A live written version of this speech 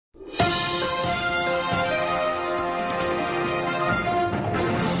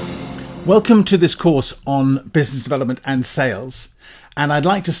Welcome to this course on business development and sales. And I'd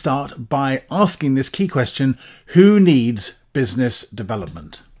like to start by asking this key question: who needs business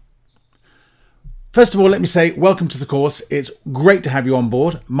development? First of all, let me say welcome to the course. It's great to have you on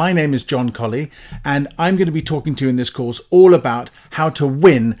board. My name is John Colley, and I'm going to be talking to you in this course all about how to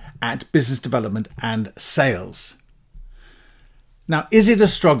win at business development and sales. Now, is it a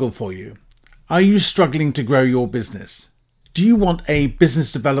struggle for you? Are you struggling to grow your business? Do you want a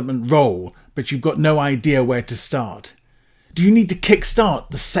business development role, but you've got no idea where to start? Do you need to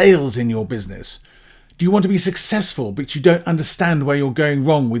kickstart the sales in your business? Do you want to be successful, but you don't understand where you're going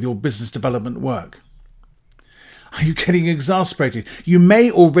wrong with your business development work? Are you getting exasperated? You may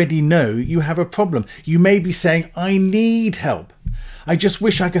already know you have a problem. You may be saying, I need help. I just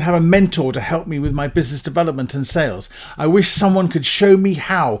wish I could have a mentor to help me with my business development and sales. I wish someone could show me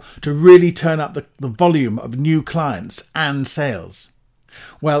how to really turn up the volume of new clients and sales.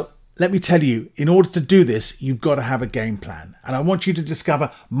 Well, let me tell you, in order to do this, you've got to have a game plan. And I want you to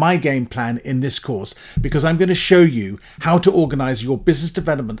discover my game plan in this course, because I'm going to show you how to organize your business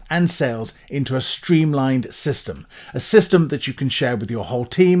development and sales into a streamlined system, a system that you can share with your whole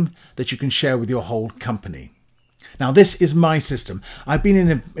team, that you can share with your whole company. Now, this is my system. I've been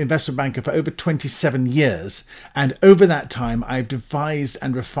an investment banker for over 27 years, and over that time, I've devised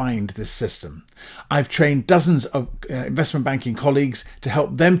and refined this system. I've trained dozens of investment banking colleagues to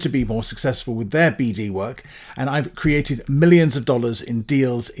help them to be more successful with their BD work, and I've created millions of dollars in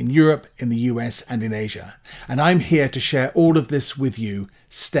deals in Europe, in the US, and in Asia. And I'm here to share all of this with you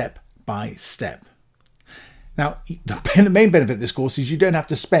step by step. Now, the main benefit of this course is you don't have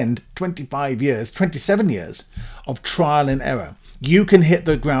to spend 27 years of trial and error. You can hit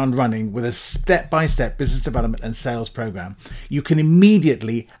the ground running with a step-by-step business development and sales program. You can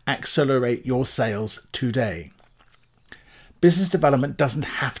immediately accelerate your sales today. Business development doesn't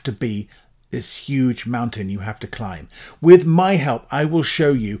have to be this huge mountain you have to climb. With my help, I will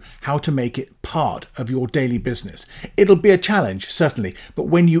show you how to make it part of your daily business. It'll be a challenge, certainly, but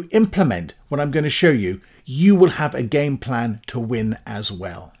when you implement what I'm going to show you, you will have a game plan to win as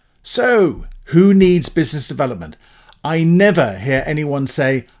well. So, who needs business development? I never hear anyone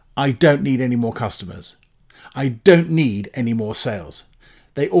say, I don't need any more customers. I don't need any more sales.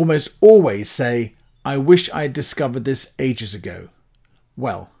 They almost always say, I wish I'd discovered this ages ago.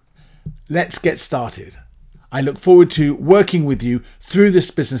 Well, let's get started. I look forward to working with you through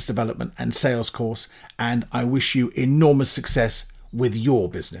this business development and sales course, and I wish you enormous success with your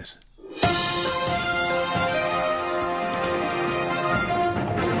business.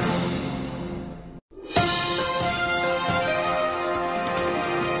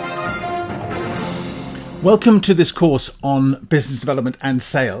 Welcome to this course on business development and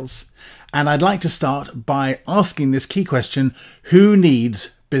sales. And I'd like to start by asking this key question: who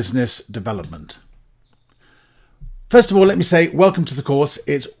needs business development? First of all, let me say welcome to the course.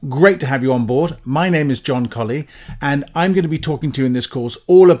 It's great to have you on board. My name is John Colley, and I'm going to be talking to you in this course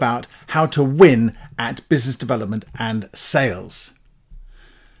all about how to win at business development and sales.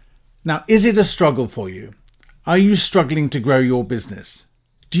 Now, is it a struggle for you? Are you struggling to grow your business?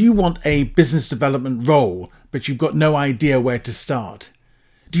 Do you want a business development role, but you've got no idea where to start?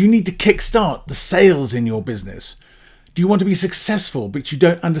 Do you need to kickstart the sales in your business? Do you want to be successful, but you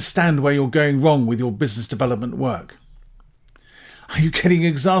don't understand where you're going wrong with your business development work? Are you getting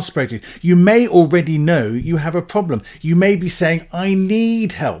exasperated? You may already know you have a problem. You may be saying, I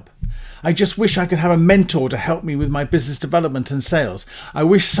need help. I just wish I could have a mentor to help me with my business development and sales. I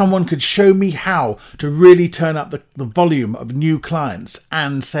wish someone could show me how to really turn up the volume of new clients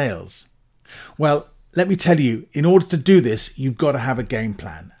and sales. Well, let me tell you, in order to do this, you've got to have a game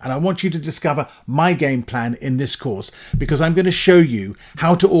plan. And I want you to discover my game plan in this course, because I'm going to show you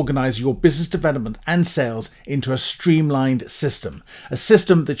how to organize your business development and sales into a streamlined system, a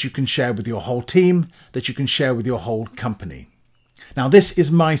system that you can share with your whole team, that you can share with your whole company. Now, this is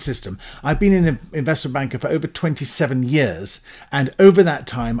my system. I've been an investment banker for over 27 years, and over that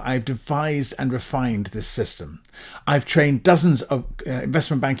time, I've devised and refined this system. I've trained dozens of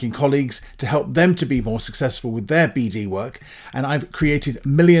investment banking colleagues to help them to be more successful with their BD work, and I've created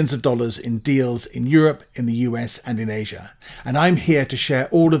millions of dollars in deals in Europe, in the US, and in Asia. And I'm here to share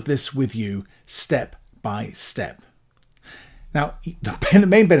all of this with you step by step. Now, the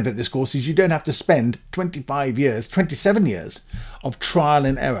main benefit of this course is you don't have to spend 27 years of trial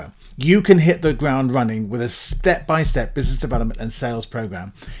and error. You can hit the ground running with a step-by-step business development and sales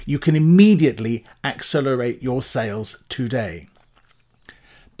program. You can immediately accelerate your sales today.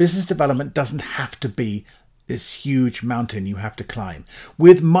 Business development doesn't have to be this huge mountain you have to climb.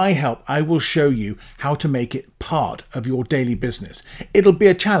 With my help, I will show you how to make it part of your daily business. It'll be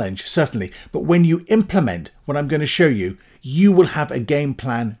a challenge, certainly, but when you implement what I'm going to show you, you will have a game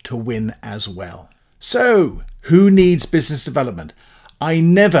plan to win as well. So, who needs business development? I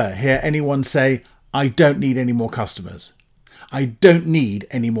never hear anyone say, I don't need any more customers. I don't need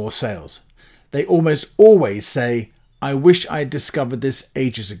any more sales. They almost always say, I wish I had discovered this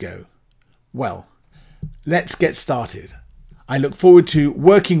ages ago. Well, let's get started. I look forward to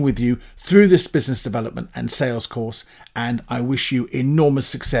working with you through this business development and sales course, and I wish you enormous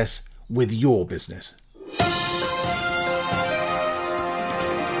success with your business.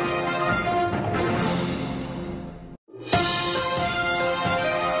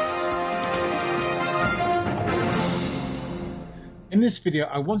 In this video,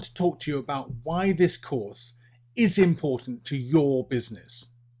 I want to talk to you about why this course is important to your business.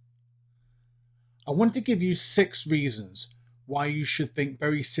 I want to give you 6 reasons why you should think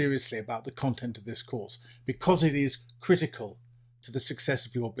very seriously about the content of this course, because it is critical to the success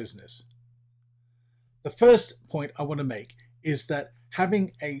of your business. The first point I want to make is that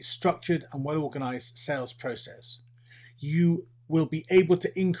having a structured and well-organized sales process, you will be able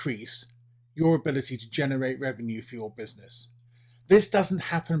to increase your ability to generate revenue for your business. This doesn't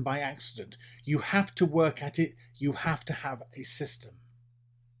happen by accident. You have to work at it. You have to have a system.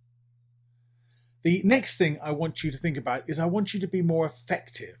 The next thing I want you to think about is I want you to be more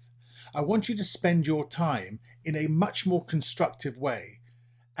effective. I want you to spend your time in a much more constructive way.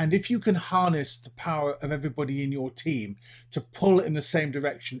 And if you can harness the power of everybody in your team to pull in the same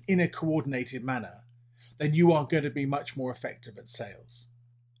direction in a coordinated manner, then you are going to be much more effective at sales.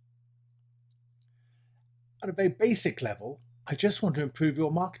 At a very basic level, I just want to improve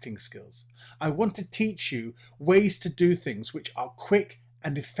your marketing skills. I want to teach you ways to do things which are quick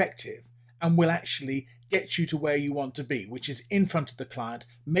and effective and will actually get you to where you want to be, which is in front of the client,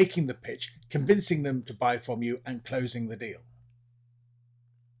 making the pitch, convincing them to buy from you and closing the deal.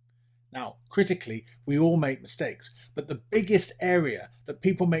 Now, critically, we all make mistakes, but the biggest area that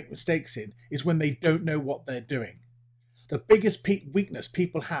people make mistakes in is when they don't know what they're doing. The biggest weakness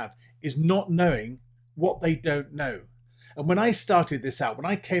people have is not knowing what they don't know. And when I started this out, when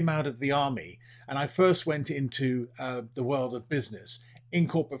I came out of the army and I first went into the world of business in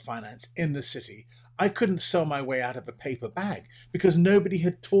corporate finance in the city, I couldn't sell my way out of a paper bag because nobody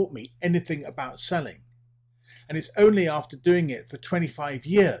had taught me anything about selling. And it's only after doing it for 25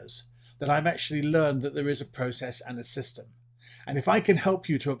 years that I've actually learned that there is a process and a system. And if I can help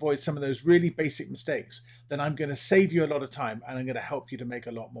you to avoid some of those really basic mistakes, then I'm going to save you a lot of time and I'm going to help you to make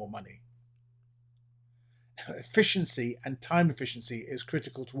a lot more money. Efficiency and time efficiency is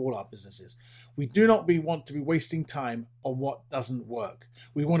critical to all our businesses. We do not want to be wasting time on what doesn't work.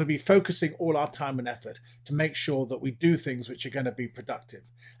 We want to be focusing all our time and effort to make sure that we do things which are going to be productive.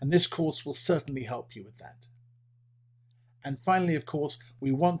 And this course will certainly help you with that. And finally, of course,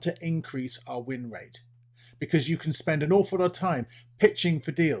 we want to increase our win rate, because you can spend an awful lot of time pitching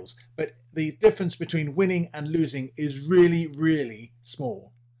for deals, but the difference between winning and losing is really, really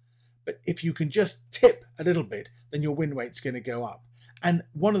small. But if you can just tip a little bit, then your win rate's going to go up. And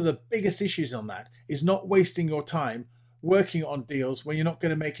one of the biggest issues on that is not wasting your time working on deals when you're not going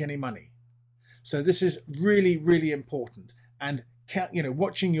to make any money. So this is really, really important. And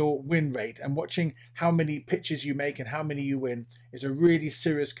watching your win rate and watching how many pitches you make and how many you win is a really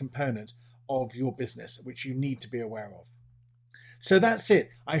serious component of your business, which you need to be aware of. So that's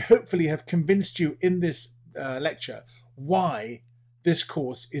it. I hopefully have convinced you in this lecture why this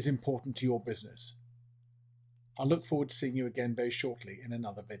course is important to your business. I look forward to seeing you again very shortly in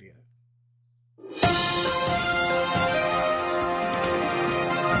another video.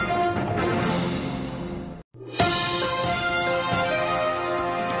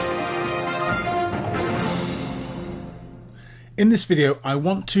 In this video, I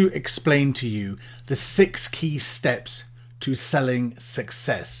want to explain to you the 6 key steps to selling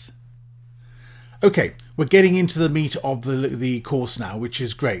success. Okay, we're getting into the meat of the course now, which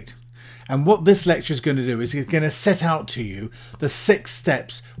is great. And what this lecture is going to do is it's going to set out to you the 6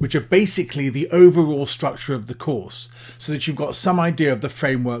 steps, which are basically the overall structure of the course, so that you've got some idea of the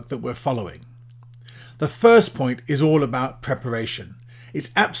framework that we're following. The first point is all about preparation.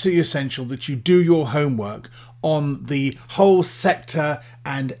 It's absolutely essential that you do your homework on the whole sector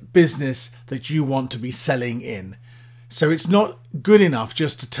and business that you want to be selling in. So it's not good enough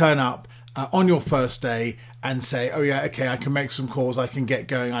just to turn up on your first day and say, oh yeah, okay, I can make some calls, I can get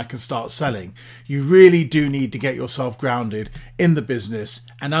going, I can start selling. You really do need to get yourself grounded in the business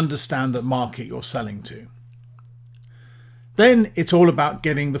and understand the market you're selling to. Then it's all about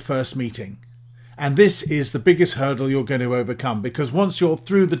getting the first meeting. And this is the biggest hurdle you're going to overcome, because once you're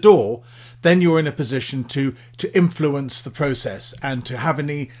through the door, then you're in a position to influence the process and to have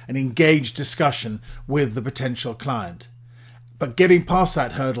an engaged discussion with the potential client. But getting past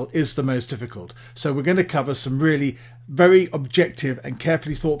that hurdle is the most difficult. So we're going to cover some really very objective and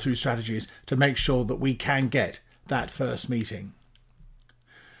carefully thought through strategies to make sure that we can get that first meeting.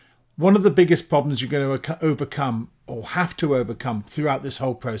 One of the biggest problems you're going to overcome or have to overcome throughout this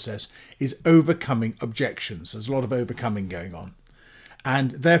whole process is overcoming objections. There's a lot of overcoming going on.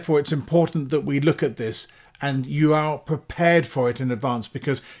 And therefore it's important that we look at this and you are prepared for it in advance,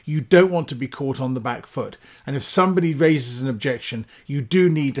 because you don't want to be caught on the back foot. And if somebody raises an objection, you do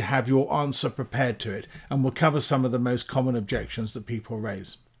need to have your answer prepared to it. And we'll cover some of the most common objections that people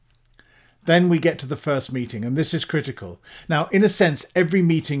raise. Then we get to the first meeting, and this is critical. Now, in a sense, every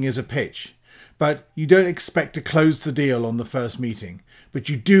meeting is a pitch, but you don't expect to close the deal on the first meeting. But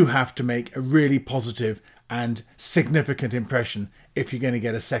you do have to make a really positive and significant impression if you're going to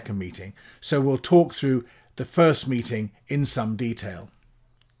get a second meeting. So we'll talk through the first meeting in some detail.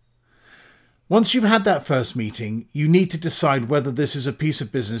 Once you've had that first meeting, you need to decide whether this is a piece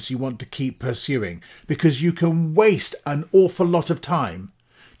of business you want to keep pursuing, because you can waste an awful lot of time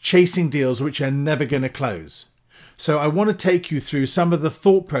chasing deals which are never going to close. So I want to take you through some of the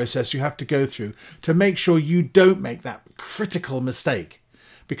thought process you have to go through to make sure you don't make that critical mistake,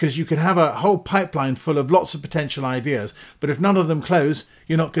 because you can have a whole pipeline full of lots of potential ideas, but if none of them close,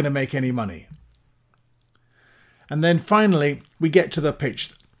 you're not going to make any money. And then finally, we get to the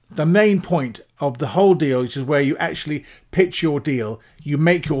pitch. The main point of the whole deal, which is where you actually pitch your deal, you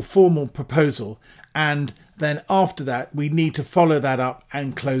make your formal proposal, and then after that, we need to follow that up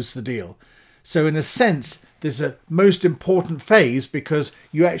and close the deal. So in a sense, there's a most important phase, because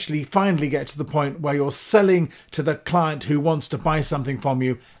you actually finally get to the point where you're selling to the client who wants to buy something from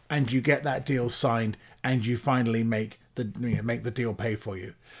you, and you get that deal signed, and you finally make the deal pay for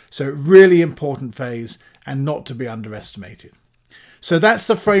you. So really important phase, and not to be underestimated. So that's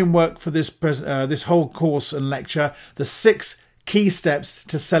the framework for this whole course and lecture, the 6 key steps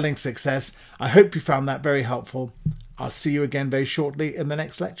to selling success. I hope you found that very helpful. I'll see you again very shortly in the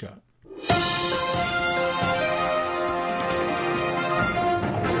next lecture.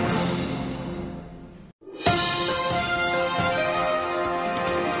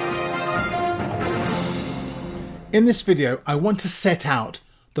 In this video, I want to set out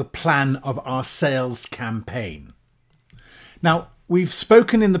the plan of our sales campaign. Now, we've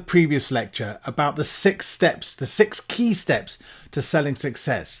spoken in the previous lecture about the 6 steps, the 6 key steps to selling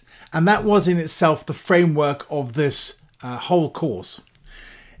success. And that was in itself the framework of this whole course.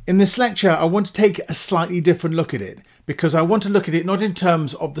 In this lecture, I want to take a slightly different look at it, because I want to look at it not in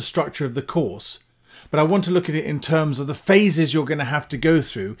terms of the structure of the course, but I want to look at it in terms of the phases you're going to have to go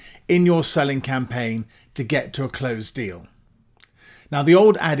through in your selling campaign to get to a closed deal. Now, the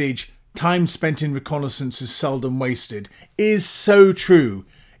old adage, time spent in reconnaissance is seldom wasted, is so true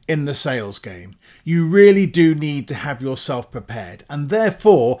in the sales game. You really do need to have yourself prepared, and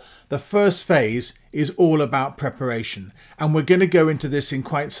therefore the first phase is all about preparation, and we're going to go into this in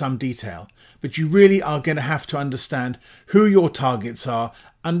quite some detail. But you really are going to have to understand who your targets are,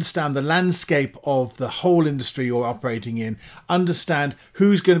 understand the landscape of the whole industry you're operating in, understand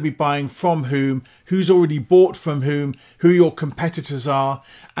who's going to be buying from whom, who's already bought from whom, who your competitors are.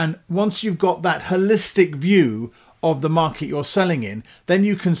 And once you've got that holistic view of the market you're selling in, then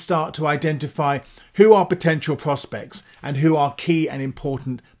you can start to identify who are potential prospects and who are key and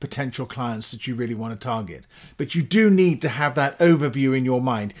important potential clients that you really want to target. But you do need to have that overview in your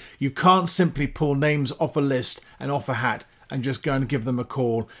mind. You can't simply pull names off a list and off a hat and just go and give them a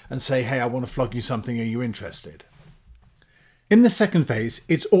call and say, hey, I want to flog you something, are you interested? In the second phase,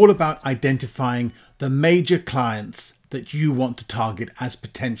 it's all about identifying the major clients that you want to target as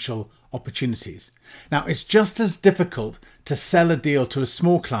potential opportunities. Now, it's just as difficult to sell a deal to a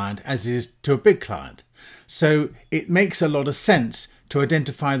small client as it is to a big client. So it makes a lot of sense to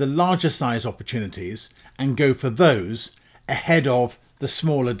identify the larger size opportunities and go for those ahead of the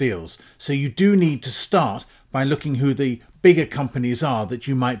smaller deals. So you do need to start by looking who the bigger companies are that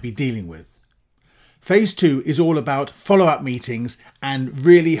you might be dealing with. Phase 2 is all about follow-up meetings and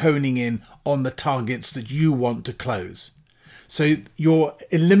really honing in on the targets that you want to close. So you're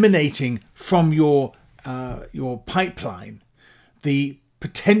eliminating from your pipeline the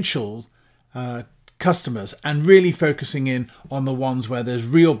potential customers and really focusing in on the ones where there's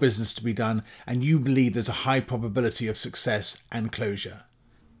real business to be done and you believe there's a high probability of success and closure.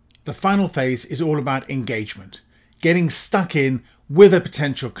 The final phase is all about engagement, getting stuck in with a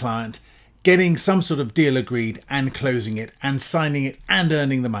potential client, getting some sort of deal agreed and closing it and signing it and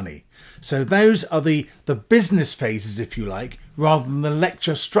earning the money. So those are the business phases, if you like, rather than the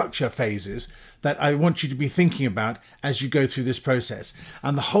lecture structure phases that I want you to be thinking about as you go through this process.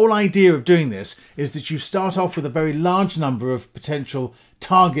 And the whole idea of doing this is that you start off with a very large number of potential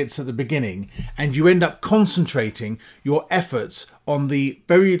targets at the beginning, and you end up concentrating your efforts on the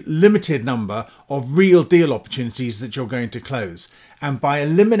very limited number of real deal opportunities that you're going to close. And by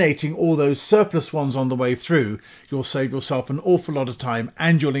eliminating all those surplus ones on the way through, you'll save yourself an awful lot of time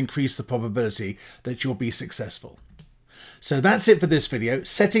and you'll increase the probability that you'll be successful. So that's it for this video,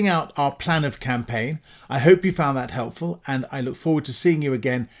 setting out our plan of campaign. I hope you found that helpful, and I look forward to seeing you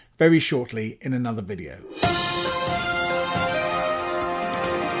again very shortly in another video.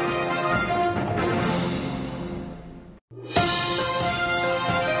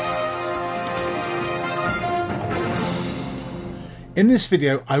 In this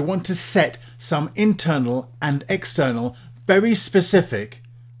video, I want to set some internal and external, very specific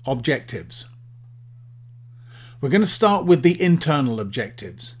objectives. We're going to start with the internal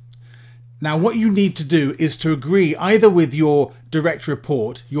objectives. Now, what you need to do is to agree either with your direct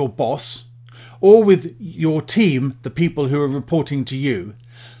report, your boss, or with your team, the people who are reporting to you,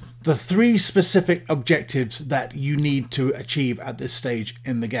 the 3 specific objectives that you need to achieve at this stage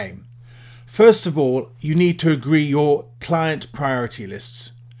in the game. First of all, you need to agree your client priority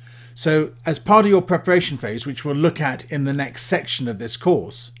lists. So as part of your preparation phase, which we'll look at in the next section of this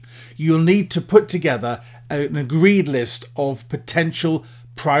course, you'll need to put together an agreed list of potential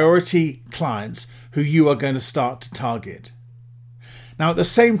priority clients who you are going to start to target. Now, at the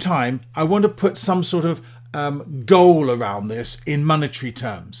same time, I want to put some sort of goal around this in monetary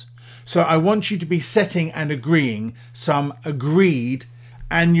terms. So I want you to be setting and agreeing some agreed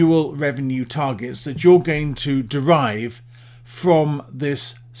annual revenue targets that you're going to derive from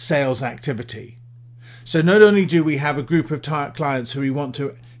this sales activity. So not only do we have a group of clients who we want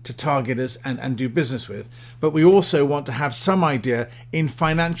to target us and do business with, but we also want to have some idea in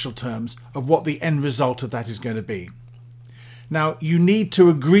financial terms of what the end result of that is going to be. Now, you need to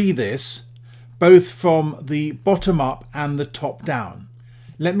agree this both from the bottom up and the top down.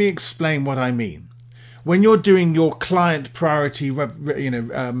 Let me explain what I mean. When you're doing your client priority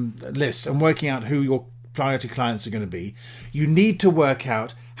list and working out who your priority clients are going to be, you need to work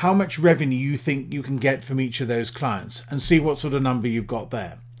out how much revenue you think you can get from each of those clients and see what sort of number you've got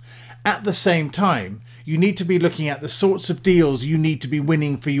there. At the same time, you need to be looking at the sorts of deals you need to be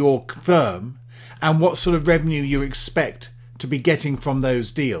winning for your firm and what sort of revenue you expect to be getting from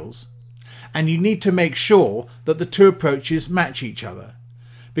those deals. And you need to make sure that the 2 approaches match each other,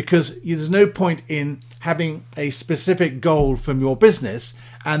 because there's no point in having a specific goal from your business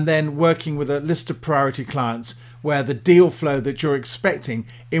and then working with a list of priority clients where the deal flow that you're expecting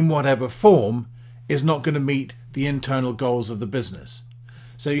in whatever form is not going to meet the internal goals of the business.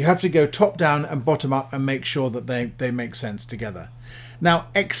 So you have to go top down and bottom up and make sure that they make sense together. Now,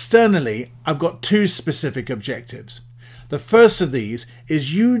 externally, I've got 2 specific objectives. The first of these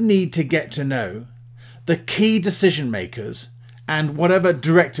is you need to get to know the key decision makers and whatever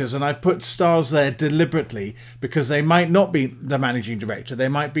directors, and I put stars there deliberately because they might not be the managing director, they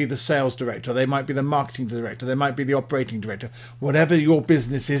might be the sales director, they might be the marketing director, they might be the operating director, whatever your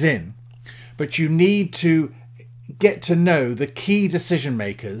business is in. But you need to get to know the key decision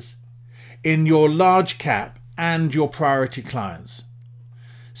makers in your large cap and your priority clients.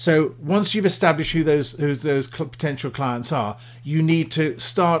 So once you've established who those potential clients are, you need to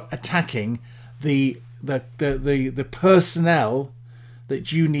start attacking the personnel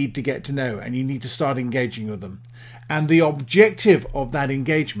that you need to get to know, and you need to start engaging with them. And the objective of that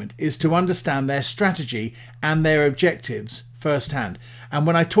engagement is to understand their strategy and their objectives firsthand. And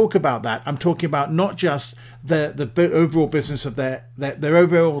when I talk about that, I'm talking about not just the overall business of their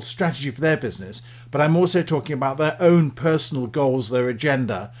overall strategy for their business, but I'm also talking about their own personal goals, their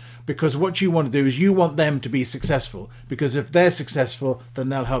agenda, because what you want to do is you want them to be successful, because if they're successful, then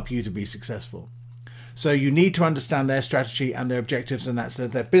they'll help you to be successful. So you need to understand their strategy and their objectives, and that's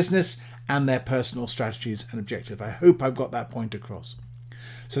their business and their personal strategies and objectives. I hope I've got that point across.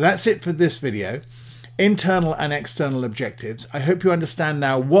 So that's it for this video. Internal and external objectives. I hope you understand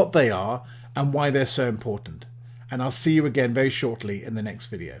now what they are and why they're so important. And I'll see you again very shortly in the next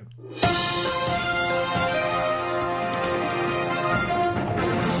video.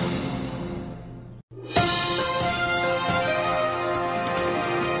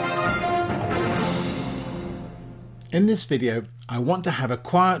 In this video, I want to have a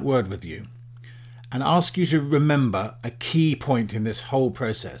quiet word with you and ask you to remember a key point in this whole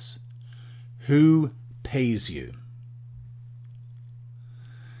process. Who pays you?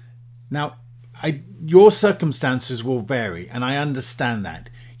 Now, your circumstances will vary, and I understand that.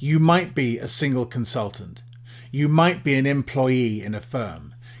 You might be a single consultant. You might be an employee in a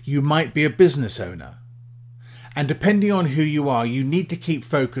firm. You might be a business owner. And depending on who you are, you need to keep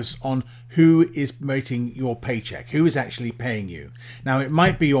focused on who is making your paycheck, who is actually paying you. Now, it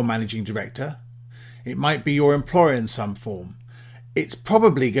might be your managing director. It might be your employer in some form. It's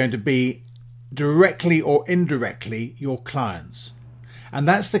probably going to be directly or indirectly your clients. And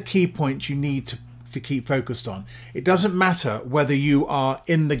that's the key point you need to keep focused on. It doesn't matter whether you are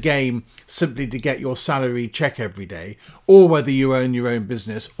in the game simply to get your salary check every day, or whether you own your own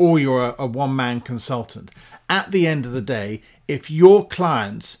business, or you're a one-man consultant. At the end of the day, if your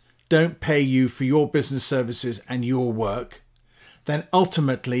clients don't pay you for your business services and your work, then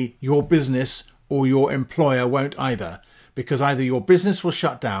ultimately your business or your employer won't either, because either your business will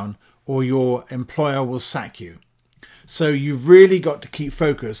shut down or your employer will sack you. So you've really got to keep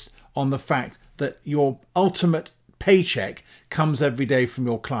focused on the fact that your ultimate paycheck comes every day from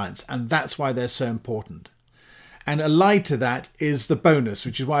your clients, and that's why they're so important. And allied to that is the bonus,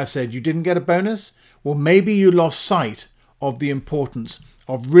 which is why I've said you didn't get a bonus. Well, maybe you lost sight of the importance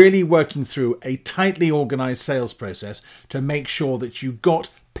of really working through a tightly organized sales process to make sure that you got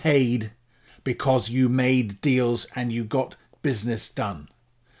paid because you made deals and you got business done.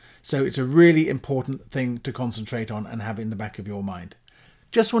 So it's a really important thing to concentrate on and have in the back of your mind.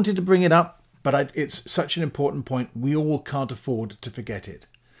 Just wanted to bring it up, but it's such an important point. We all can't afford to forget it.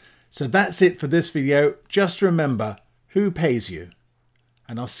 So that's it for this video. Just remember who pays you.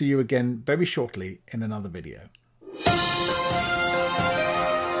 And I'll see you again very shortly in another video.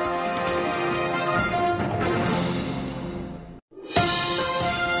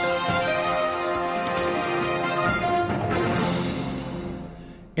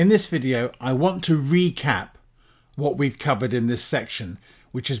 In this video, I want to recap what we've covered in this section,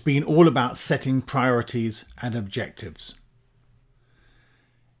 which has been all about setting priorities and objectives.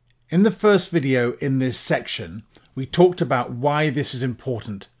 In the first video in this section, we talked about why this is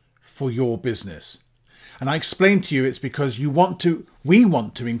important for your business. And I explained to you it's because we want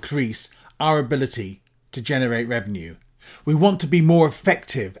to increase our ability to generate revenue. We want to be more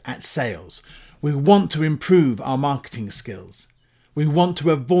effective at sales. We want to improve our marketing skills. We want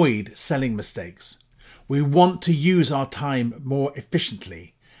to avoid selling mistakes. We want to use our time more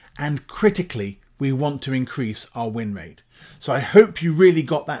efficiently. And critically, we want to increase our win rate. So I hope you really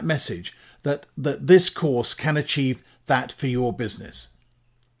got that message that this course can achieve that for your business.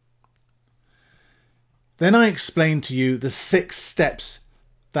 Then I explained to you the 6 steps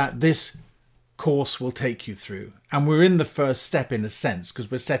that this course will take you through. And we're in the first step in a sense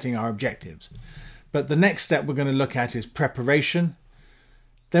because we're setting our objectives. But the next step we're going to look at is preparation.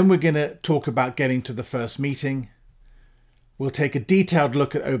 Then we're going to talk about getting to the first meeting. We'll take a detailed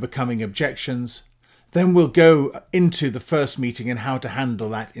look at overcoming objections. Then we'll go into the first meeting and how to handle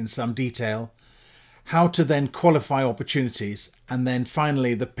that in some detail. How to then qualify opportunities. And then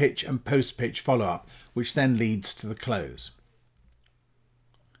finally the pitch and post-pitch follow-up, which then leads to the close.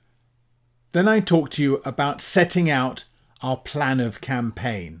 Then I talked to you about setting out our plan of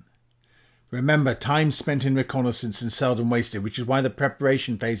campaign. Remember, time spent in reconnaissance is seldom wasted, which is why the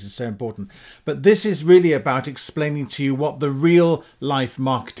preparation phase is so important. But this is really about explaining to you what the real life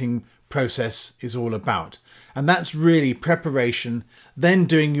marketing process is all about. And that's really preparation, then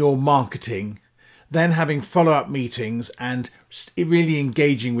doing your marketing, then having follow-up meetings and really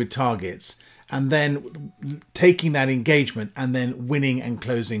engaging with targets, and then taking that engagement and then winning and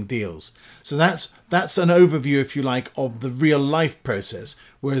closing deals. So that's an overview, if you like, of the real life process.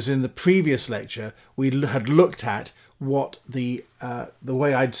 Whereas in the previous lecture, we had looked at what the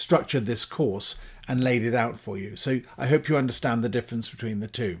way I'd structured this course and laid it out for you. So I hope you understand the difference between the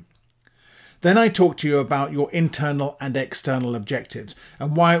two. Then I talked to you about your internal and external objectives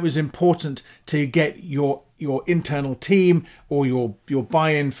and why it was important to get your internal team or your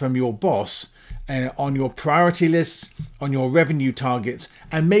buy-in from your boss on your priority lists, on your revenue targets,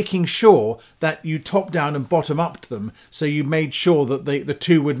 and making sure that you top down and bottom up to them, so you made sure that the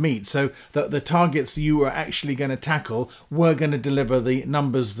two would meet, so that the targets you were actually going to tackle were going to deliver the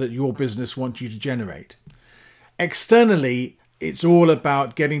numbers that your business wants you to generate. Externally, it's all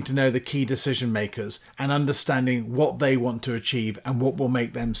about getting to know the key decision makers and understanding what they want to achieve and what will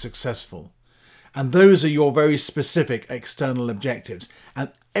make them successful. And those are your very specific external objectives. And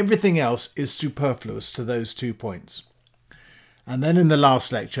everything else is superfluous to those 2 points. And then in the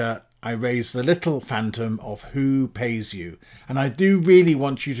last lecture, I raised the little phantom of who pays you. And I do really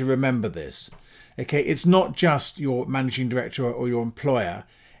want you to remember this. Okay, it's not just your managing director or your employer.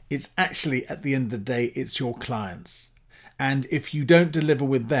 It's actually, at the end of the day, it's your clients. And if you don't deliver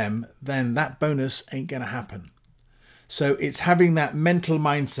with them, then that bonus ain't going to happen. So it's having that mental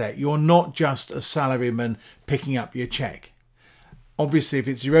mindset. You're not just a salaryman picking up your check. Obviously, if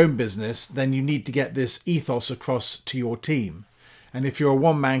it's your own business, then you need to get this ethos across to your team. And if you're a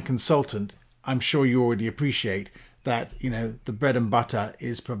one-man consultant, I'm sure you already appreciate that, the bread and butter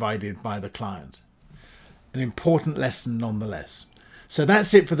is provided by the client. An important lesson nonetheless. So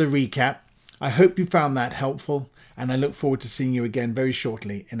that's it for the recap. I hope you found that helpful, and I look forward to seeing you again very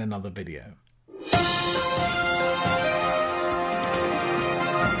shortly in another video.